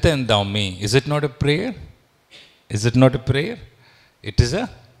 "Strengthen thou me." Is it not a prayer? Is it not a prayer? It is a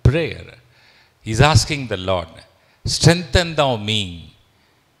prayer. He's asking the Lord, "Strengthen thou me."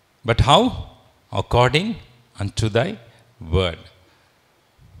 But how? According unto thy word.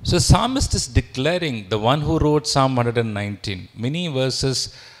 So psalmist is declaring, the one who wrote Psalm 119, many verses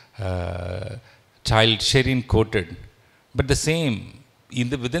child Shireen quoted, but the same,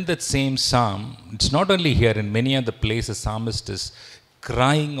 within that same psalm, it's not only here, in many other places, psalmist is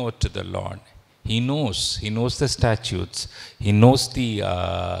crying out to the Lord. He knows the statutes, he knows the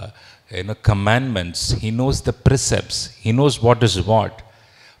commandments, he knows the precepts, he knows what is what.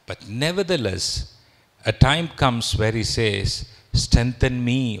 But nevertheless, a time comes where he says, "Strengthen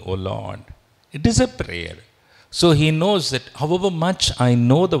me, O Lord." It is a prayer. So he knows that however much I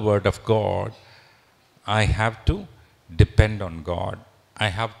know the word of God, I have to depend on God. I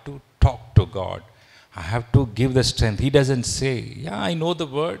have to talk to God. I have to give the strength. He doesn't say, "Yeah, I know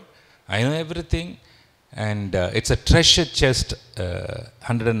the word. I know everything." And it's a treasure chest,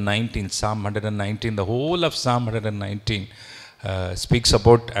 119, Psalm 119, the whole of Psalm 119 speaks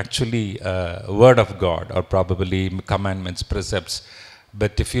about actually word of God, or probably commandments, precepts.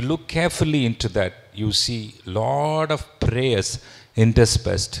 But if you look carefully into that, you see lot of prayers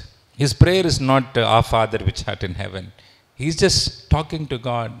interspersed. His prayer is not "Our Father which art in heaven." He's just talking to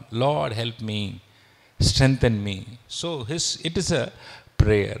God, "Lord, help me, strengthen me." So it is a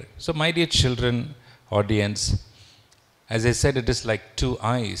prayer. So my dear children, audience, as I said, it is like two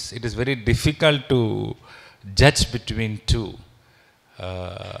eyes. It is very difficult to judge between two.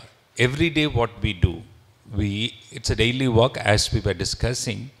 Every day what we do, it's a daily work, as we were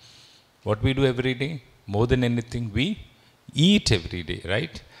discussing. What we do every day, more than anything, we eat every day,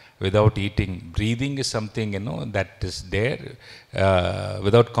 right? Without eating, breathing is something, that is there.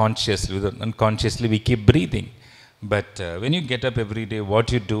 Without unconsciously we keep breathing. But when you get up every day,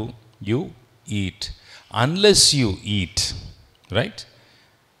 what you do? You eat. Unless you eat, right?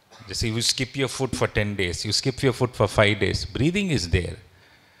 Just you skip your food for 10 days, you skip your food for 5 days, breathing is there.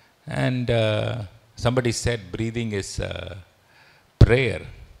 And somebody said breathing is prayer,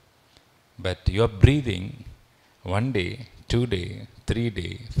 but you are breathing 1 day, 2 day, 3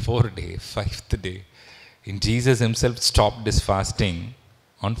 day, 4 day, 5th day. And Jesus himself stopped his fasting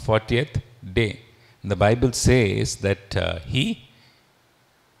on 40th day. The Bible says that he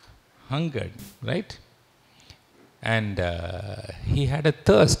hungered, right? And he had a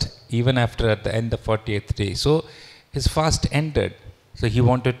thirst even after at the end of 40th day. So his fast ended. So he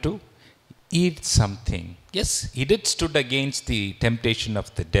wanted to eat something. Yes, he did stood against the temptation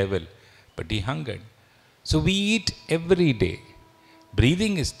of the devil, but he hungered. So we eat every day.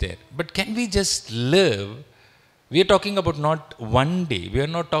 Breathing is there. But can we just live? We are talking about not 1 day. We are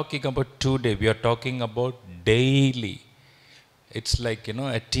not talking about 2 days. We are talking about daily. It's like,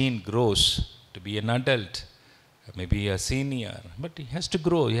 a teen grows to be an adult, maybe a senior, but he has to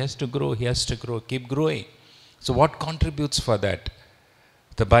grow, he has to grow, he has to grow, keep growing. So what contributes for that?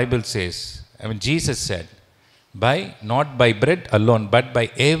 The Bible says, Jesus said, not by bread alone, but by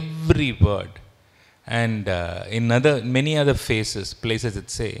every word. And in many other places it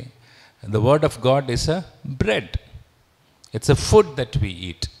say, the word of God is a bread. It's a food that we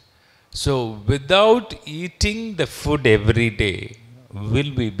eat. So without eating the food every day,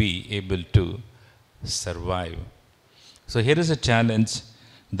 will we be able to survive? So here is a challenge.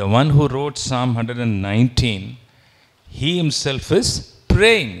 The one who wrote Psalm 119, he himself is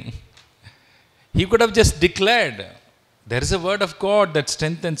praying. He could have just declared, there is a word of God that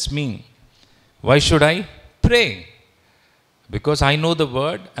strengthens me. Why should I pray? Because I know the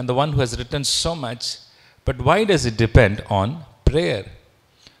word and the one who has written so much. But why does it depend on prayer?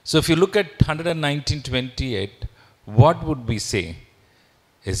 So if you look at 119:28, what would we say?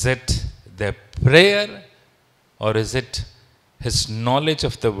 Is it the prayer or is it his knowledge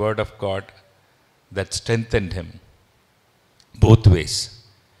of the word of God that strengthened him? Both ways.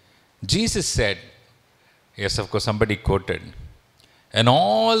 Jesus said, yes, of course, somebody quoted, "In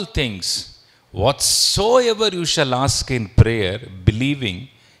all things, whatsoever you shall ask in prayer, believing,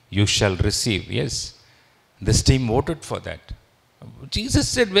 you shall receive." Yes, this team voted for that. Jesus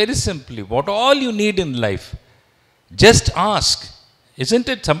said very simply, what all you need in life, just ask. Isn't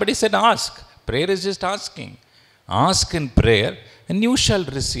it? Somebody said ask. Prayer is just asking. Ask in prayer and you shall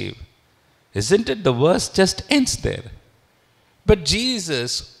receive. Isn't it? The verse just ends there. But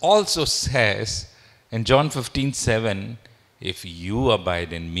Jesus also says in John 15:7, if you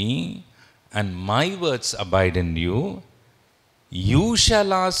abide in me and my words abide in you, you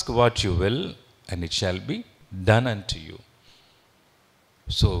shall ask what you will and it shall be done unto you.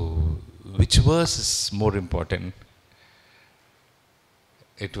 So, which verse is more important?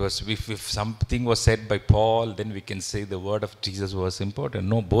 It was, if something was said by Paul, then we can say the word of Jesus was important.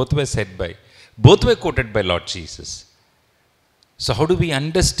 No, both were quoted by Lord Jesus. So how do we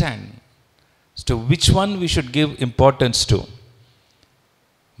understand? So which one we should give importance to?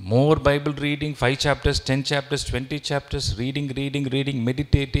 More Bible reading, 5 chapters, 10 chapters, 20 chapters, reading,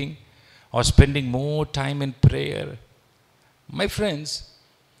 meditating, or spending more time in prayer? My friends,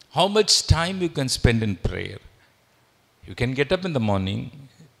 how much time you can spend in prayer? You can get up in the morning,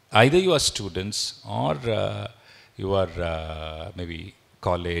 either you are students or you are maybe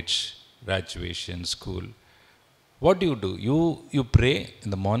college, graduation, school. What do? You pray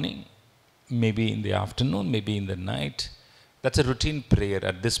in the morning, maybe in the afternoon, maybe in the night. That's a routine prayer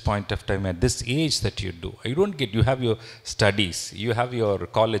at this point of time, at this age that you do. You have your studies, you have your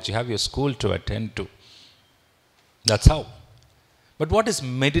college, you have your school to attend to. That's how. But what is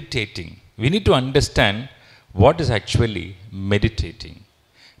meditating? We need to understand what is actually meditating.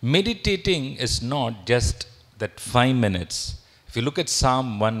 Meditating is not just that 5 minutes. If you look at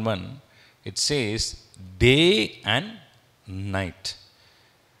Psalm 1:1, it says, day and night.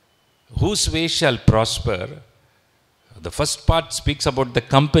 Whose way shall prosper? The first part speaks about the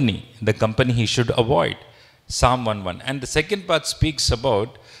company he should avoid. Psalm 1:1. And the second part speaks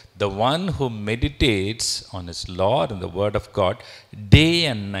about the one who meditates on his law and the word of God day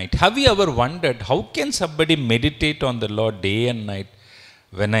and night. Have you ever wondered how can somebody meditate on the Lord day and night?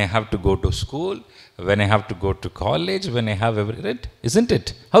 When I have to go to school, when I have to go to college, when I have isn't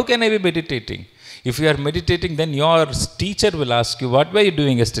it? How can I be meditating? If you are meditating, then your teacher will ask you, what were you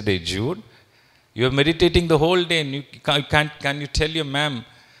doing yesterday, Jude? You are meditating the whole day and can you tell your ma'am,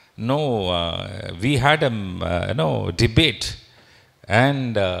 no, we had a debate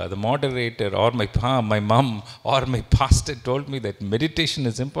and the moderator or my mom or my pastor told me that meditation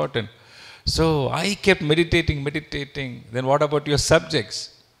is important. So I kept meditating. Then what about your subjects?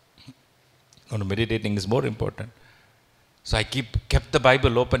 No, meditating is more important. So I kept the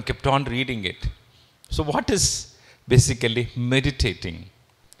Bible open, kept on reading it. So what is basically meditating?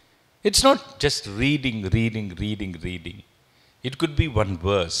 It's not just reading. It could be one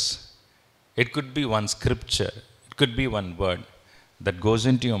verse. It could be one scripture. It could be one word that goes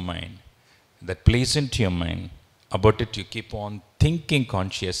into your mind, that plays into your mind. About it you keep on thinking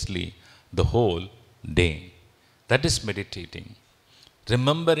consciously the whole day. That is meditating.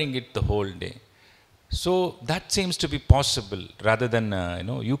 Remembering it the whole day. So that seems to be possible rather than,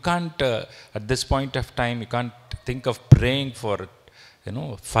 you can't, at this point of time, you can't think of praying for,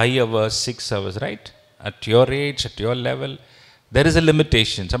 5 hours, 6 hours, right? At your age, at your level, there is a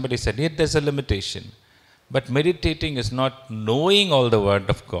limitation. Somebody said, yeah, there's a limitation. But meditating is not knowing all the word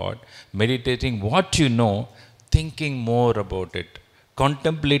of God. Meditating what you know, thinking more about it,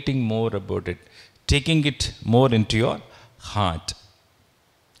 contemplating more about it, taking it more into your heart.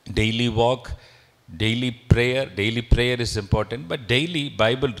 Daily walk, daily prayer. Daily prayer is important, but daily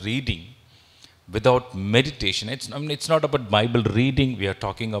Bible reading without meditation. It's not about Bible reading we are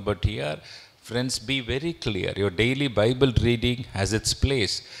talking about here. Friends, be very clear. Your daily Bible reading has its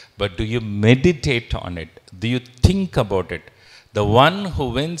place, but do you meditate on it? Do you think about it? The one who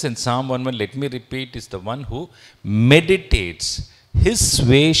wins in Psalm 1:1, let me repeat, is the one who meditates. His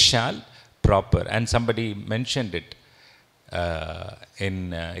way shall prosper. And somebody mentioned it.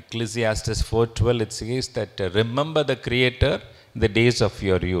 In Ecclesiastes 4:12, it says that remember the Creator in the days of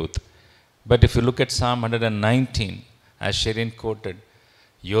your youth. But if you look at Psalm 119, as Sherin quoted,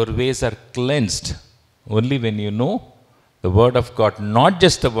 your ways are cleansed only when you know the Word of God. Not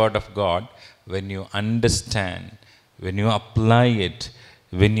just the Word of God, when you understand, when you apply it,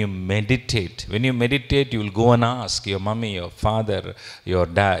 when you meditate. When you meditate, you will go and ask your mommy, your father, your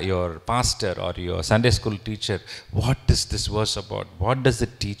dad, your pastor, or your Sunday school teacher, what is this verse about? What does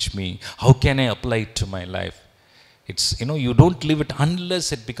it teach me? How can I apply it to my life? It's, you don't leave it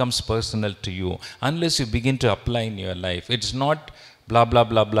unless it becomes personal to you, unless you begin to apply in your life. It's not blah, blah,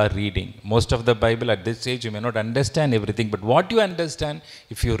 blah, blah reading. Most of the Bible at this age, you may not understand everything, but what you understand,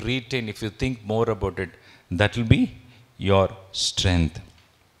 if you retain, if you think more about it, that will be your strength.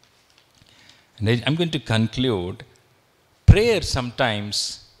 And I'm going to conclude. Prayer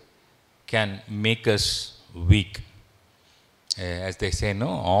sometimes can make us weak. As they say, no,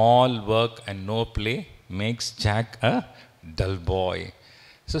 all work and no play makes Jack a dull boy.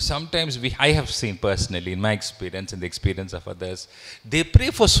 So sometimes I have seen personally, in my experience and the experience of others, they pray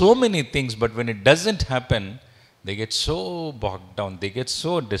for so many things, but when it doesn't happen, they get so bogged down, they get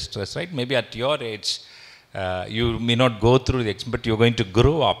so distressed, right? Maybe at your age, you may not go through the but you're going to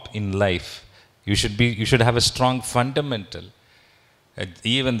grow up in life. You should have a strong fundamental.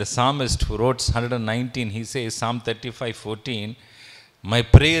 Even the psalmist who wrote 119, he says, Psalm 35:14, my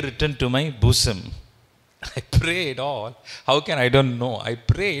prayer returned to my bosom. I prayed all. How can I don't know? I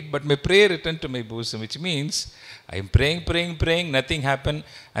prayed, but my prayer returned to my bosom, which means I'm praying, nothing happened.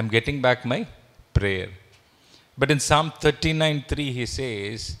 I'm getting back my prayer. But in Psalm 39:3, he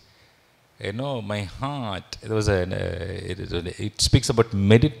says, my heart, it speaks about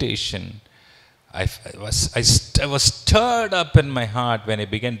meditation. I was stirred up in my heart when I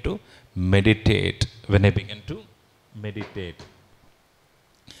began to meditate.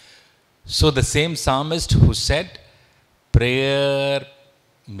 So the same psalmist who said, prayer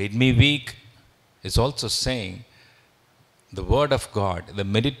made me weak, is also saying, the Word of God, the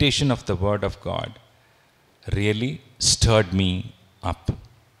meditation of the Word of God really stirred me up.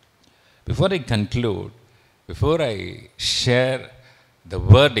 Before I conclude, before I share the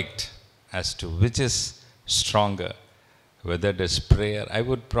verdict as to which is stronger, whether it is prayer, I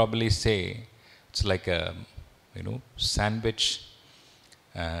would probably say it's like a sandwich.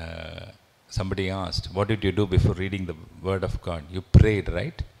 Somebody asked, what did you do before reading the Word of God? You prayed,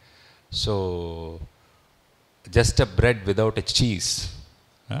 right? So just a bread without a cheese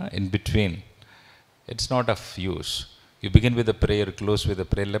in between, it's not of use. You begin with a prayer, close with a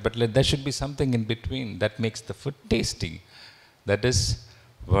prayer, but there should be something in between that makes the food tasty. That is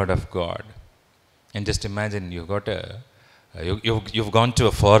Word of God. And just imagine you've gone to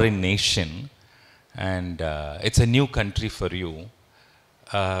a foreign nation, and it's a new country for you.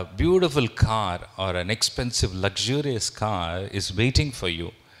 A beautiful car or an expensive, luxurious car is waiting for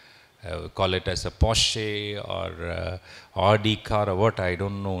you. Call it as a Porsche or Audi car or what, I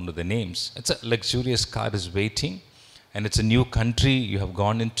don't know the names. It's a luxurious car is waiting, and it's a new country you have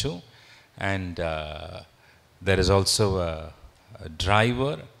gone into, and there is also a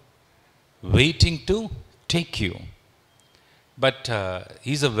driver waiting to take you. But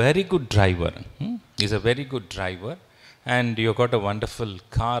he's a very good driver. He's a very good driver. And you got a wonderful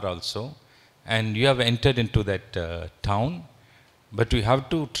car also. and you have entered into that town, but you have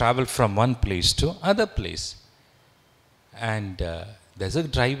to travel from one place to other place. And there's a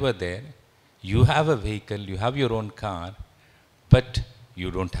driver there. You have a vehicle, you have your own car, but you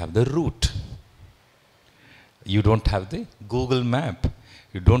don't have the route. You don't have the Google map.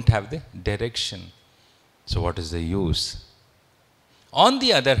 You don't have the direction. So what is the use? On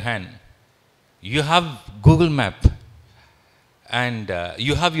the other hand, you have Google map, and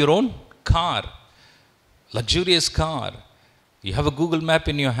you have your own car, luxurious car. You have a Google map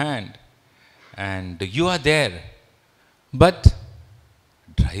in your hand, and you are there, but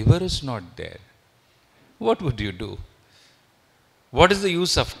driver is not there. What would you do? What is the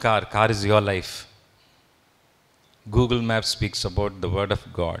use of car? Car is your life. Google map speaks about the word of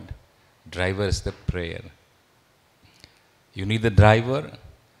God. Driver is the prayer. You need the driver,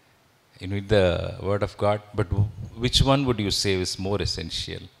 you need the word of God, but which one would you say is more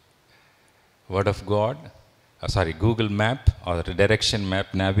essential? Word of God, Google map, or the direction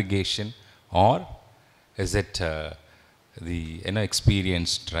map, navigation, or is it the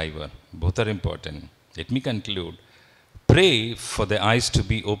experienced driver? Both are important. Let me conclude. Pray for the eyes to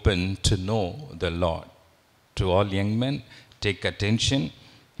be open to know the Lord. To all young men, take attention.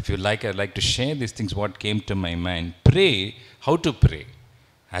 If you like, I'd like to share these things, what came to my mind. Pray how to pray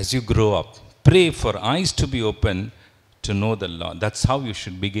as you grow up. Pray for eyes to be open to know the Lord. That's how you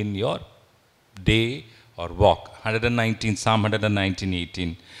should begin your day or walk. 119, Psalm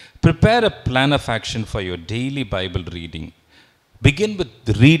 119:18. Prepare a plan of action for your daily Bible reading. Begin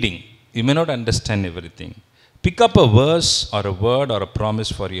with reading. You may not understand everything. Pick up a verse or a word or a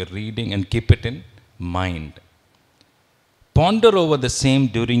promise for your reading and keep it in mind. Ponder over the same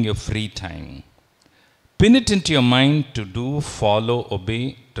during your free time. Pin it into your mind to do, follow,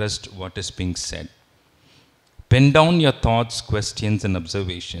 obey, trust what is being said. Pen down your thoughts, questions, and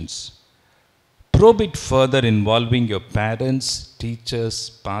observations. Probe it further, involving your parents, teachers,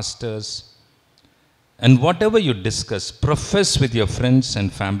 pastors, and whatever you discuss, profess with your friends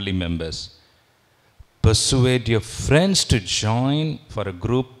and family members. Persuade your friends to join for a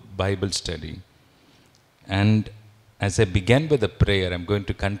group Bible study. And as I began with a prayer, I'm going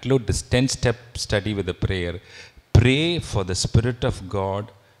to conclude this 10-step study with a prayer. Pray for the Spirit of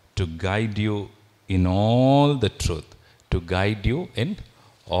God to guide you in all the truth. To guide you in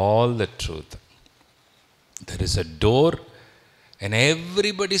all the truth. There is a door, and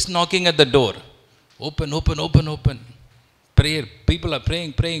everybody is knocking at the door. Open, open, open, open. Prayer. People are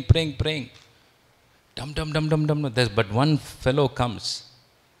praying, praying, praying, praying. Dum, dum, dum, dum, dum. But one fellow comes.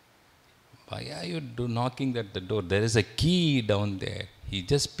 Why are you knocking at the door? There is a key down there. He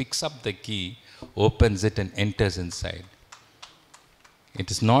just picks up the key, opens it, and enters inside.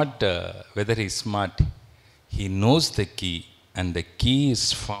 It is not whether he is smart. He knows the key, and the key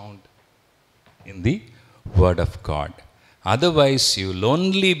is found in the Word of God. Otherwise, you will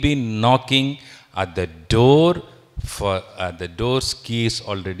only be knocking at the door, for the door's key is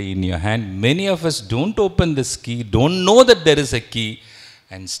already in your hand. Many of us don't open this key, don't know that there is a key,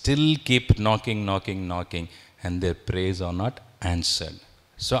 and still keep knocking, knocking, knocking, and their prayers are not answered.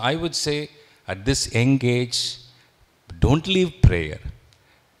 So I would say, at this young age, don't leave prayer.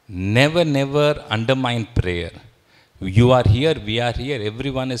 Never, never undermine prayer. You are here, we are here,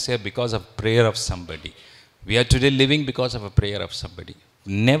 everyone is here because of prayer of somebody. We are today living because of a prayer of somebody.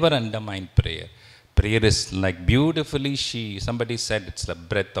 Never undermine prayer. Prayer is like beautifully, somebody said it's the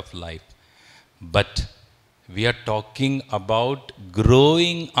breath of life. But we are talking about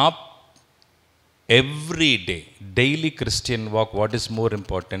growing up every day. Daily Christian walk. What is more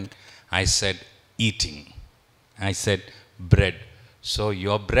important? I said eating. I said bread. So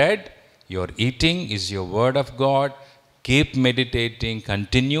your bread, your eating is your word of God. Keep meditating.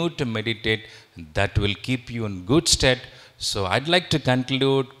 Continue to meditate. That will keep you in good stead. So I'd like to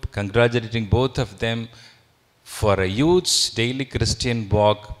conclude congratulating both of them. For a youth's daily Christian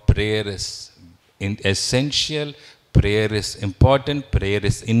walk, prayer is essential, prayer is important, prayer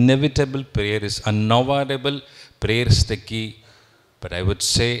is inevitable, prayer is unavoidable, prayer is the key. But I would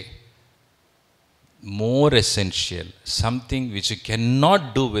say more essential, something which you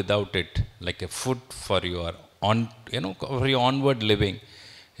cannot do without it, like a food for your for your onward living,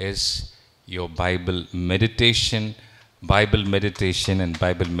 is your Bible meditation and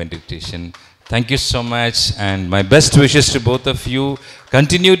Bible meditation. Thank you so much, and my best wishes to both of you.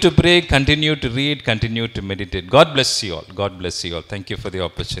 Continue to pray, continue to read, continue to meditate. God bless you all. God bless you all. Thank you for the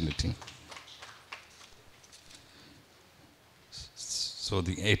opportunity. So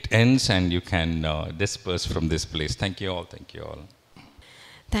it ends, and you can disperse from this place. Thank you all. Thank you all.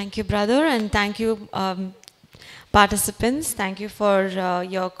 Thank you, brother, and thank you, participants. Thank you for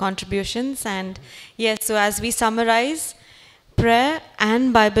your contributions. And yes, so as we summarize, prayer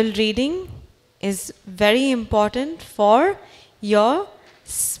and Bible reading is very important for your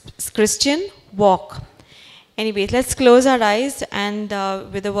Christian walk. Anyways, let's close our eyes and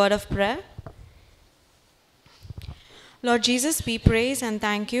with a word of prayer. Lord Jesus, we praise and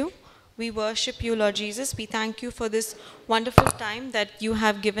thank you. We worship you, Lord Jesus. We thank you for this wonderful time that you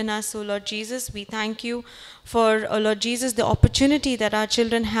have given us, O Lord Jesus. We thank you for, O Lord Jesus, the opportunity that our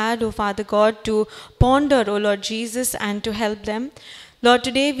children had, O Father God, to ponder, O Lord Jesus, and to help them. Lord,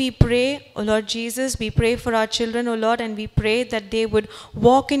 today we pray, O Lord Jesus, we pray for our children, O Lord, and we pray that they would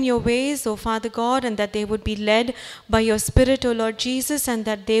walk in your ways, O Father God, and that they would be led by your Spirit, O Lord Jesus, and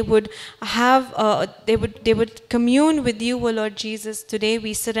that they would have, they would commune with you, O Lord Jesus. Today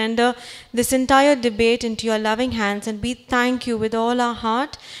we surrender this entire debate into your loving hands, and we thank you with all our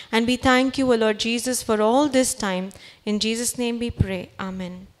heart, and we thank you, O Lord Jesus, for all this time. In Jesus' name we pray.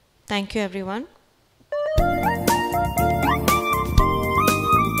 Amen. Thank you, everyone.